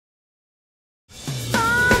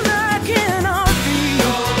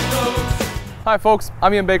Hi folks,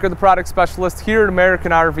 I'm Ian Baker, the product specialist here at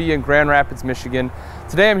American RV in Grand Rapids, Michigan.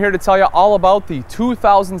 Today I'm here to tell you all about the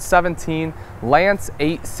 2017 Lance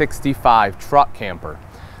 865 truck camper.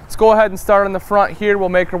 Let's go ahead and start on the front here. We'll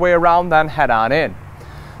make our way around, then head on in.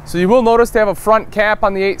 So you will notice they have a front cap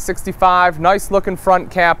on the 865, nice looking front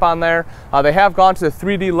cap on there. They have gone to the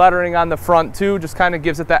 3D lettering on the front too, just kind of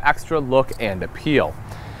gives it that extra look and appeal.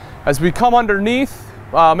 As we come underneath,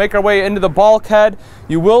 make our way into the bulkhead,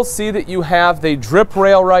 you will see that you have the drip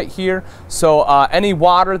rail right here, so any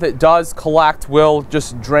water that does collect will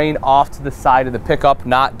just drain off to the side of the pickup,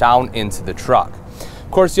 not down into the truck.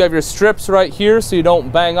 Of course, you have your strips right here so you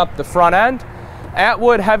don't bang up the front end.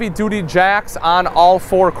 Atwood heavy duty jacks on all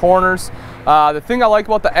four corners. The thing I like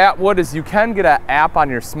about the Atwood is you can get an app on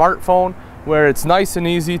your smartphone where it's nice and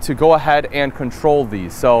easy to go ahead and control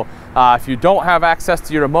these. So if you don't have access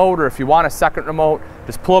to your remote, or if you want a second remote,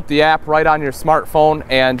 just pull up the app right on your smartphone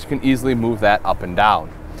and you can easily move that up and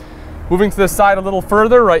down. Moving to the side a little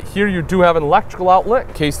further, right here you do have an electrical outlet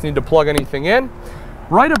in case you need to plug anything in.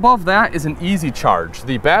 Right above that is an easy charge.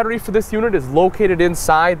 The battery for this unit is located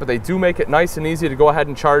inside, but they do make it nice and easy to go ahead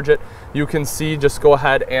and charge it. You can see, just go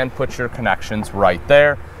ahead and put your connections right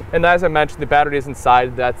there. And as I mentioned, the battery is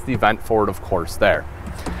inside. That's the vent for it, of course, there.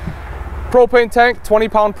 Propane tank,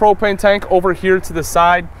 20-pound propane tank over here to the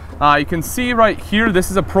side. You can see right here,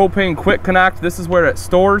 this is a propane quick connect. This is where it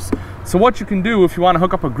stores. So what you can do if you want to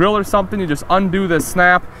hook up a grill or something, you just undo this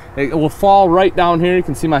snap. It will fall right down here. You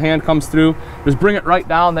can see my hand comes through. Just bring it right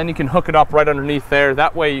down, then you can hook it up right underneath there.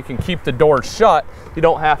 That way you can keep the door shut. You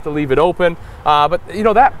don't have to leave it open. But you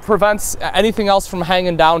know, that prevents anything else from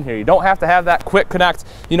hanging down here. You don't have to have that quick connect,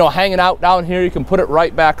 you know, hanging out down here. You can put it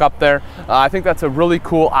right back up there. I think that's a really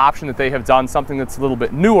cool option that they have done, something that's a little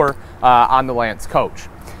bit newer on the Lance coach.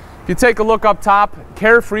 If you take a look up top,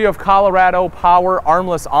 Carefree of Colorado power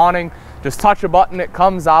armless awning. Just touch a button, it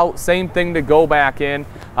comes out. Same thing to go back in.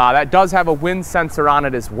 That does have a wind sensor on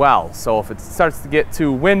it as well. So if it starts to get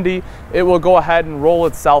too windy, it will go ahead and roll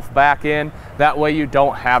itself back in. That way you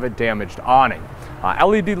don't have a damaged awning.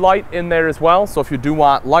 LED light in there as well. So if you do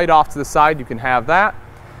want light off to the side, you can have that.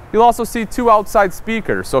 You'll also see two outside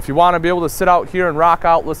speakers. So if you want to be able to sit out here and rock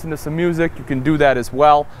out, listen to some music, you can do that as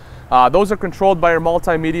well. Those are controlled by your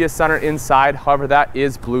multimedia center inside. However, that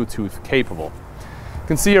is Bluetooth capable. You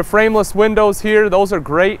can see your frameless windows here. Those are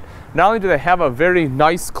great. Not only do they have a very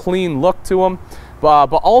nice, clean look to them,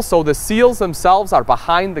 but also the seals themselves are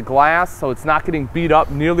behind the glass, so it's not getting beat up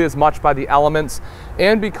nearly as much by the elements.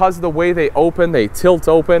 And because of the way they open, they tilt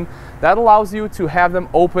open, that allows you to have them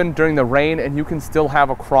open during the rain and you can still have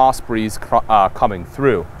a cross breeze coming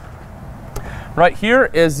through. Right here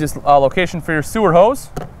is this location for your sewer hose.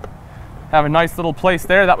 Have a nice little place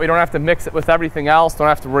there, that way you don't have to mix it with everything else, don't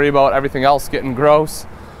have to worry about everything else getting gross.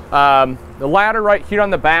 The ladder right here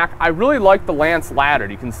on the back, I really like the Lance ladder.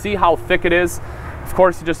 You can see how thick it is. Of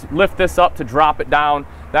course, you just lift this up to drop it down.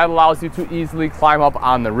 That allows you to easily climb up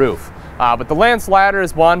on the roof. But the Lance ladder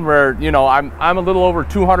is one where, you know, I'm a little over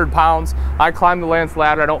 200 pounds. I climb the Lance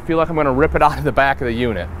ladder, I don't feel like I'm gonna rip it out of the back of the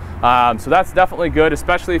unit. So that's definitely good,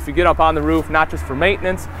 especially if you get up on the roof, not just for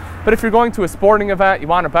maintenance, but if you're going to a sporting event, you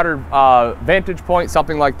want a better vantage point,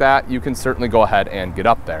 something like that, you can certainly go ahead and get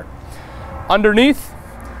up there. Underneath,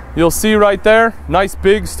 you'll see right there, nice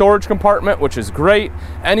big storage compartment, which is great.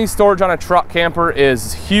 Any storage on a truck camper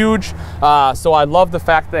is huge, so I love the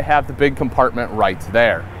fact that they have the big compartment right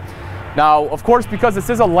there. Now, of course, because this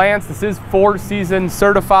is a Lance, this is 4-season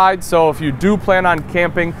certified, so if you do plan on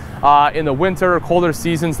camping in the winter or colder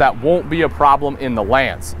seasons, that won't be a problem in the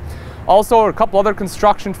Lance. Also, a couple other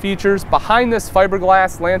construction features. Behind this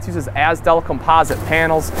fiberglass, Lance uses Azdel composite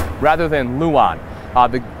panels rather than Luan.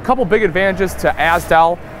 The couple big advantages to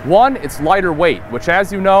Azdel: one, it's lighter weight, which,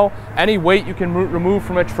 as you know, any weight you can remove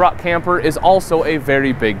from a truck camper is also a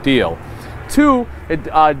very big deal. Two,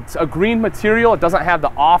 it's a green material. It doesn't have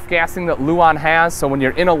the off-gassing that Luan has, so when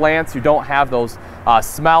you're in a Lance, you don't have those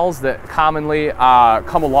smells that commonly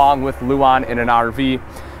come along with Luan in an RV.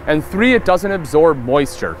 And three, it doesn't absorb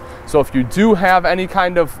moisture. So if you do have any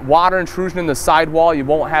kind of water intrusion in the sidewall, you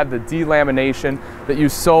won't have the delamination that you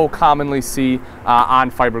so commonly see on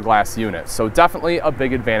fiberglass units. So definitely a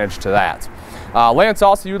big advantage to that. Lance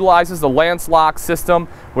also utilizes the Lance lock system,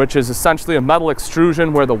 which is essentially a metal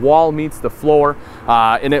extrusion where the wall meets the floor,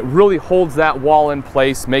 and it really holds that wall in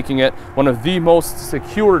place, making it one of the most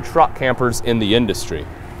secure truck campers in the industry.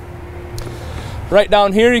 Right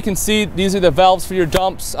down here you can see these are the valves for your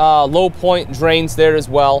dumps, low point drains there as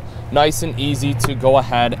well. Nice and easy to go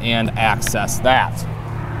ahead and access that.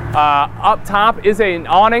 Up top is an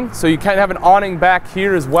awning, so you can have an awning back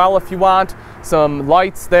here as well if you want. Some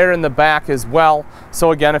lights there in the back as well.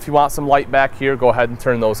 So again, if you want some light back here, go ahead and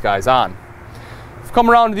turn those guys on. Come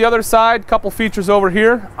around to the other side, couple features over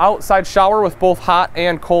here. Outside shower with both hot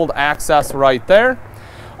and cold access right there.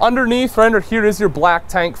 Underneath, right under here, is your black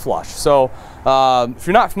tank flush. So if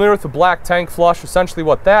you're not familiar with the black tank flush, essentially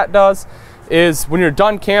what that does is when you're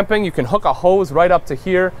done camping, you can hook a hose right up to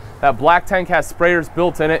here. That black tank has sprayers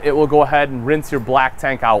built in it. It will go ahead and rinse your black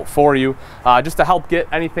tank out for you, just to help get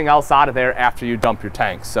anything else out of there after you dump your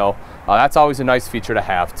tank. So that's always a nice feature to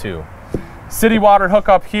have too. City water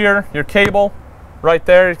hookup here, your cable. Right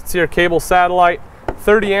there, you can see your cable satellite,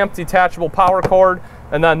 30 amp detachable power cord,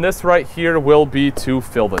 and then this right here will be to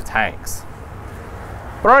fill the tanks.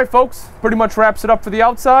 But all right, folks, pretty much wraps it up for the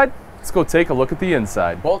outside. Let's go take a look at the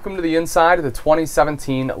inside. Welcome to the inside of the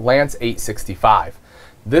 2017 Lance 865.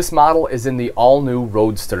 This model is in the all-new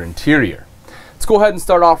Roadster interior. Let's go ahead and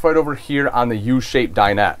start off right over here on the U-shaped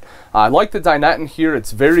dinette. I like the dinette in here.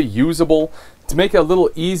 It's very usable. To make it a little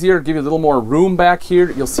easier, give you a little more room back here,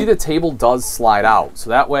 you'll see the table does slide out. So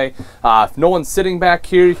that way, if no one's sitting back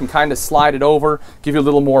here, you can kind of slide it over, give you a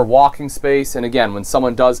little more walking space. And again, when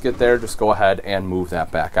someone does get there, just go ahead and move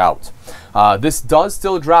that back out. This does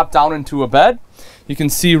still drop down into a bed. You can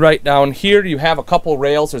see right down here, you have a couple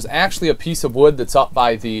rails. There's actually a piece of wood that's up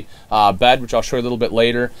by the bed, which I'll show you a little bit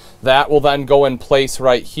later. That will then go in place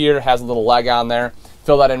right here, has a little leg on there.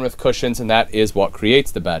 Fill that in with cushions, and that is what creates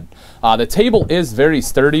the bed. The table is very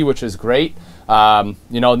sturdy, which is great. You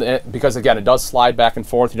know, because again, it does slide back and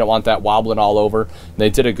forth. You don't want that wobbling all over. They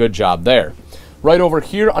did a good job there. Right over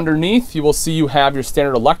here underneath, you will see you have your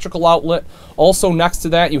standard electrical outlet. Also next to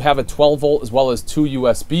that, you have a 12 volt as well as 2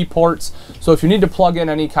 USB ports. So if you need to plug in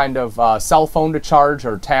any kind of cell phone to charge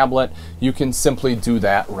or tablet, you can simply do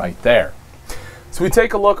that right there. So we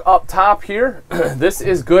take a look up top here. This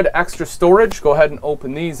is good extra storage. Go ahead and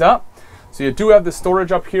open these up. So you do have the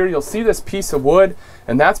storage up here. You'll see this piece of wood,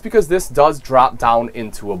 and that's because this does drop down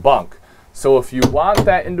into a bunk. So if you want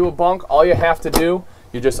that into a bunk, all you have to do,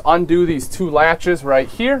 you just undo these two latches right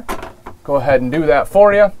here. Go ahead and do that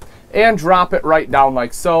for you, and drop it right down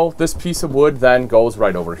like so. This piece of wood then goes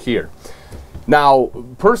right over here. Now,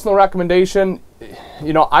 personal recommendation,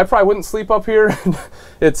 you know, I probably wouldn't sleep up here.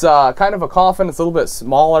 It's kind of a coffin. It's a little bit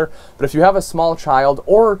smaller, but if you have a small child,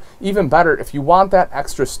 or even better, if you want that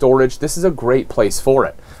extra storage, this is a great place for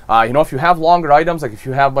it. You know, if you have longer items, like if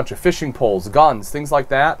you have a bunch of fishing poles, guns, things like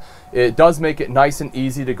that, it does make it nice and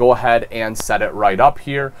easy to go ahead and set it right up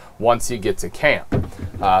here once you get to camp.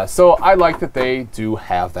 So I like that they do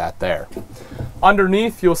have that there.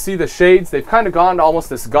 Underneath, you'll see the shades. They've kind of gone to almost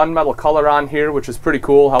this gunmetal color on here, which is pretty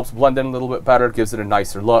cool. Helps blend in a little bit better, gives it a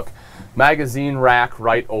nicer look. Magazine rack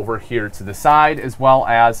right over here to the side, as well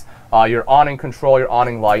as your awning control, your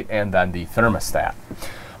awning light, and then the thermostat.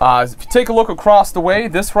 If you take a look across the way,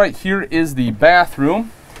 this right here is the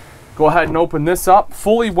bathroom. Go ahead and open this up.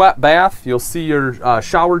 Fully wet bath. You'll see your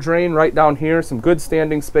shower drain right down here. Some good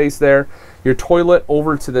standing space there. Your toilet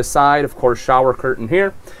over to the side. Of course, shower curtain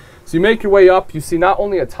here. So you make your way up. You see not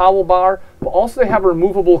only a towel bar, but also they have a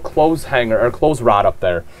removable clothes hanger or clothes rod up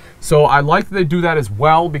there. So I like that they do that as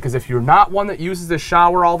well, because if you're not one that uses the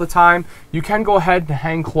shower all the time, you can go ahead and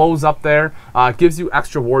hang clothes up there. It gives you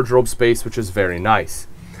extra wardrobe space, which is very nice.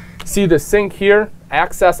 See the sink here,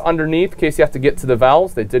 access underneath in case you have to get to the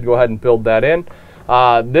valves. They did go ahead and build that in.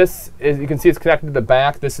 This is, you can see it's connected to the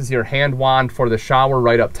back. This is your hand wand for the shower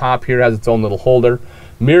right up top here. It has its own little holder.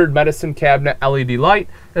 Mirrored medicine cabinet LED light,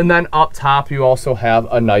 and then up top you also have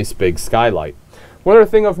a nice big skylight. One other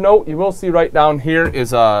thing of note you will see right down here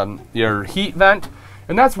is your heat vent,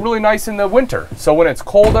 and that's really nice in the winter. So when it's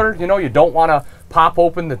colder, you know, you don't want to pop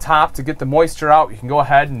open the top to get the moisture out. You can go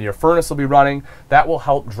ahead and your furnace will be running. That will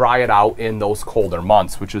help dry it out in those colder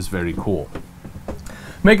months, which is very cool.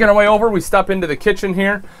 Making our way over, we step into the kitchen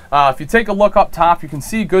here. If you take a look up top, you can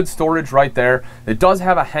see good storage right there. It does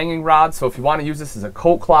have a hanging rod, so if you want to use this as a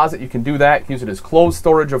coat closet, you can do that. You can use it as clothes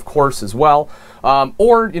storage, of course, as well.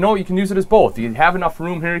 Or, you know, you can use it as both. You have enough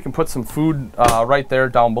room here, you can put some food right there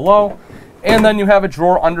down below. And then you have a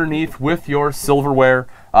drawer underneath with your silverware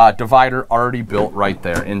divider already built right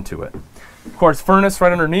there into it. Of course, furnace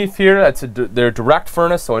right underneath here. That's their direct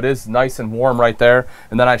furnace, so it is nice and warm right there.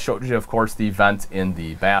 And then I showed you, of course, the vent in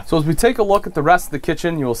the bath. So as we take a look at the rest of the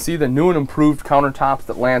kitchen, you will see the new and improved countertops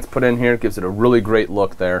that Lance put in here. It gives it a really great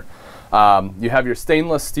look there. You have your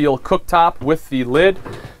stainless steel cooktop with the lid.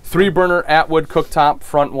 3-burner Atwood cooktop.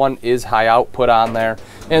 Front one is high output on there.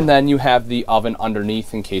 And then you have the oven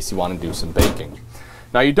underneath in case you want to do some baking.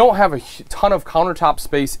 Now you don't have a ton of countertop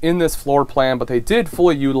space in this floor plan, but they did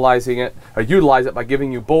fully utilize it by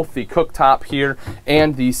giving you both the cooktop here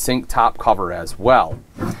and the sink top cover as well.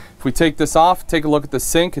 If we take this off, take a look at the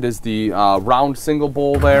sink. It is the round single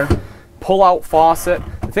bowl there. Pull-out faucet.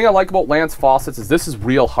 The thing I like about Lance faucets is this is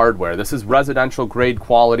real hardware. This is residential grade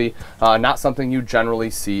quality, not something you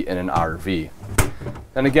generally see in an RV.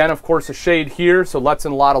 And again, of course, a shade here, so lets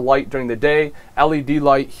in a lot of light during the day. LED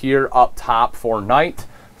light here up top for night.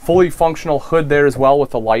 Fully functional hood there as well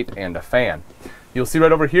with a light and a fan. You'll see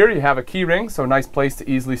right over here you have a key ring, so a nice place to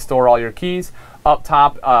easily store all your keys. Up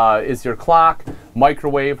top is your clock,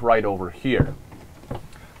 microwave right over here.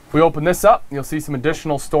 If we open this up, you'll see some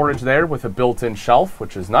additional storage there with a built-in shelf,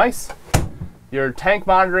 which is nice. Your tank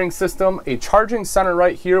monitoring system, a charging center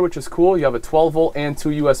right here, which is cool. You have a 12 volt and 2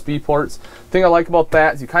 USB ports. The thing I like about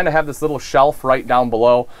that is you kind of have this little shelf right down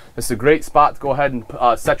below. This is a great spot to go ahead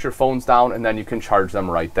and set your phones down, and then you can charge them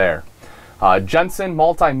right there. Jensen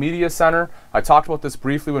Multimedia Center. I talked about this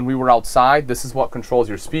briefly when we were outside. This is what controls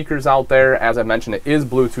your speakers out there. As I mentioned, it is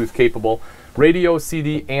Bluetooth capable. Radio,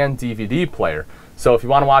 CD, and DVD player. So if you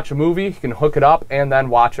want to watch a movie, you can hook it up and then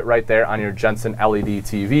watch it right there on your Jensen LED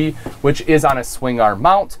TV, which is on a swing arm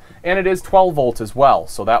mount, and it is 12 volt as well.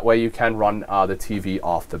 So that way you can run the TV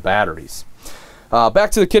off the batteries.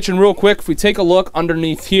 Back to the kitchen real quick. If we take a look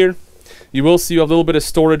underneath here, you will see a little bit of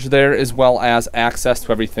storage there as well as access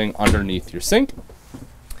to everything underneath your sink.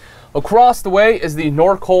 Across the way is the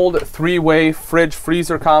Norcold 3-way fridge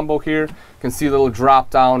freezer combo here. You can see a little drop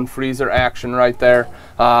down freezer action right there.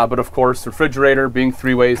 But of course, refrigerator being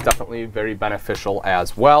 3 ways, definitely very beneficial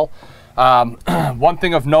as well. One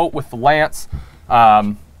thing of note with the Lance,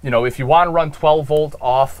 you know, if you want to run 12 volt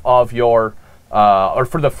off of your, or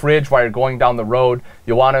for the fridge while you're going down the road,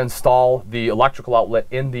 you'll want to install the electrical outlet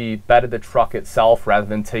in the bed of the truck itself rather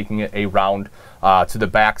than taking it around to the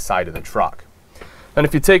back side of the truck. And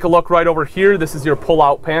if you take a look right over here, this is your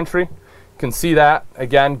pull-out pantry. You can see that.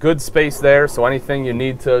 Again, good space there, so anything you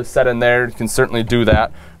need to set in there, you can certainly do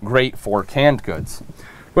that. Great for canned goods.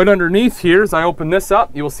 Right underneath here, as I open this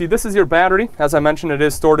up, you will see this is your battery. As I mentioned, it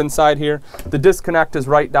is stored inside here. The disconnect is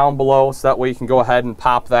right down below, so that way you can go ahead and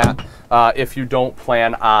pop that if you don't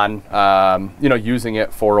plan on you know, using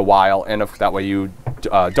it for a while, and if that way you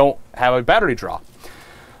don't have a battery draw.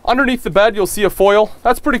 Underneath the bed, you'll see a foil.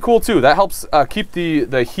 That's pretty cool too. That helps keep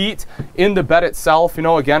the heat in the bed itself. You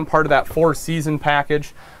know, again, part of that 4-season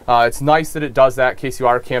package. It's nice that it does that in case you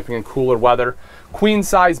are camping in cooler weather. Queen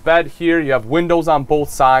size bed here. You have windows on both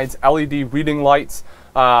sides, LED reading lights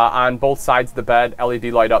on both sides of the bed, LED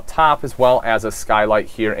light up top, as well as a skylight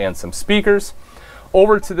here and some speakers.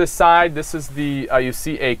 Over to this side, this is the, you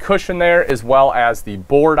see a cushion there, as well as the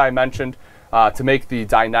board I mentioned to make the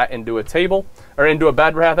dinette into a table, or into a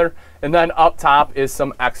bed rather. And then up top is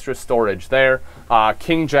some extra storage there.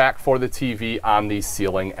 King jack for the TV on the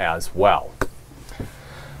ceiling as well.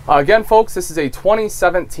 Again, folks, this is a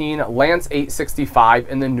 2017 Lance 865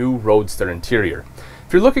 in the new Roadster interior.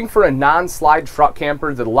 If you're looking for a non-slide truck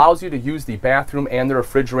camper that allows you to use the bathroom and the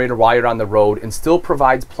refrigerator while you're on the road and still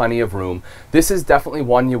provides plenty of room, this is definitely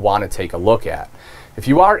one you want to take a look at. If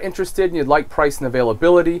you are interested and you'd like price and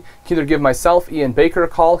availability, you can either give myself, Ian Baker, a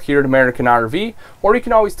call here at American RV, or you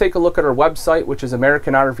can always take a look at our website, which is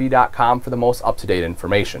americanrv.com, for the most up-to-date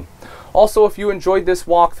information. Also, if you enjoyed this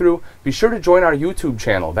walkthrough, be sure to join our YouTube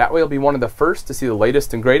channel. That way you'll be one of the first to see the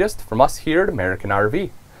latest and greatest from us here at American RV.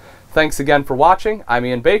 Thanks again for watching. I'm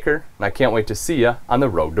Ian Baker, and I can't wait to see you on the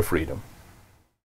road to freedom.